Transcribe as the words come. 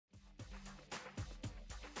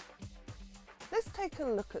Let's take a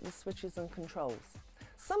look at the switches and controls.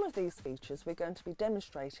 Some of these features we're going to be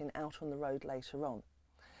demonstrating out on the road later on.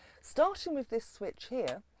 Starting with this switch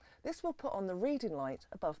here, this will put on the reading light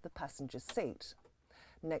above the passenger seat.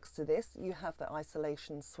 Next to this you have the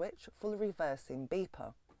isolation switch for the reversing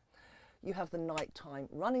beeper. You have the nighttime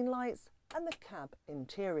running lights and the cab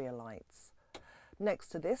interior lights. Next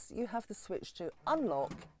to this you have the switch to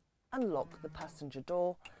unlock and lock the passenger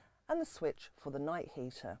door and the switch for the night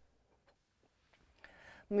heater.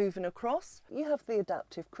 Moving across, you have the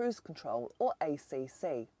adaptive cruise control, or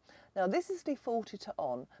ACC. Now this is defaulted to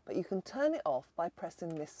on, but you can turn it off by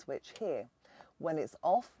pressing this switch here. When it's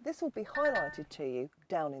off, this will be highlighted to you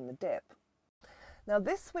down in the dip. Now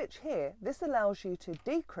this switch here, this allows you to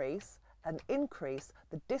decrease and increase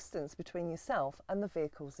the distance between yourself and the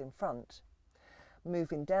vehicles in front.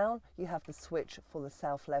 Moving down, you have the switch for the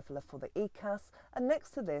self-leveler for the ECAS, and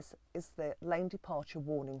next to this is the lane departure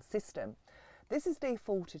warning system. This is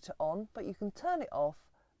defaulted to on, but you can turn it off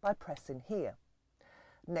by pressing here.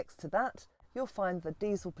 Next to that, you'll find the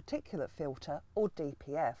diesel particulate filter, or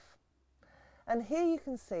DPF. And here you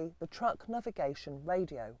can see the truck navigation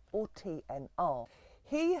radio, or TNR.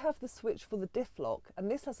 Here you have the switch for the diff lock, and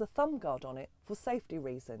this has a thumb guard on it for safety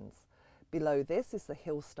reasons. Below this is the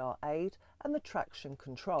hill start aid and the traction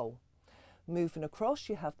control. Moving across,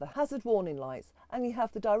 you have the hazard warning lights, and you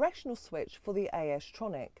have the directional switch for the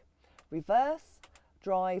AS-tronic. Reverse,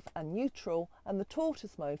 drive and neutral, and the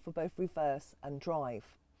tortoise mode for both reverse and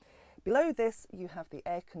drive. Below this you have the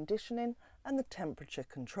air conditioning and the temperature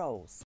controls.